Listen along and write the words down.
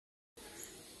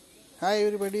Hi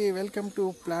everybody, welcome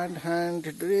to Plant Hunt.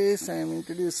 Today I am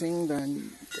introducing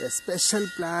a special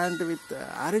plant with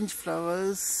orange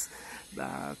flowers.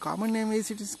 The common name is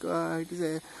it is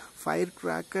a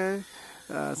firecracker.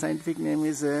 Scientific name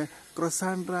is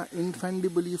Crossandra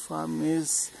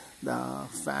infundibuliformis. The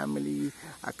family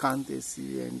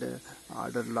Acantheceae and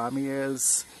order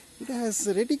Lamiales. It has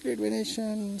reticulate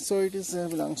venation, so it is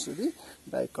belongs to the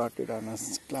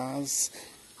Dicotyledonae class.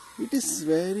 It is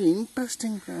very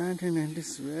interesting plant and it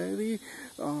is very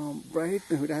bright.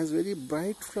 It has very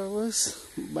bright flowers,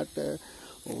 but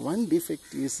one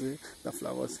defect is the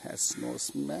flowers has no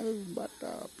smell, but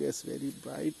appears very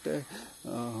bright.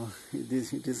 It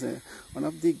is one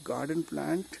of the garden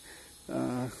plant.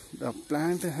 The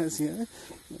plant has here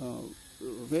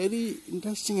very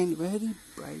interesting and very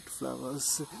bright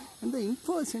flowers, and the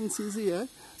inflorescence is here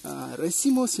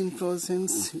racemose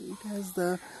inflorescence. It has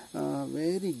the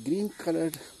very green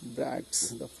colored bracts.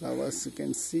 The flowers you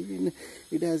can see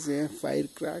it has a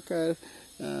firecracker.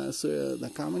 So the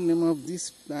common name of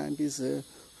this plant is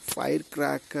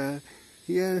firecracker.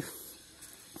 Here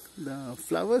the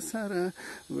flowers are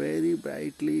very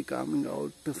brightly coming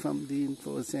out from the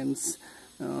inflorescence.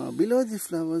 Below the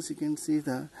flowers you can see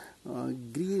the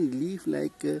green leaf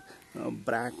like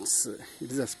bracts.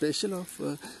 It is a special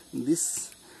of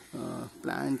this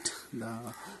plant.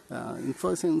 The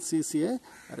inflorescence is a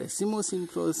racemose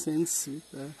inflorescence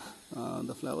with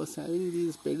the flowers having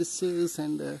these pedicels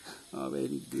and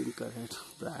very green colored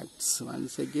bracts.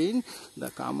 Once again, the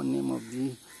common name of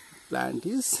the plant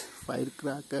is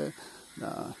firecracker.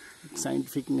 The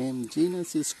scientific name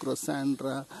genus is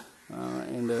Crossandra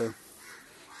and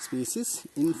species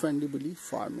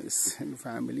infundibuliformis, and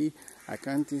family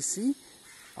Acantheceae,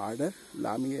 order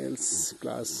Lamiales,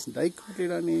 class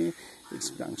Dicotyledonae.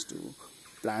 It belongs to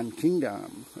plant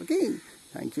kingdom. Okay,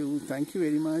 thank you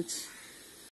very much.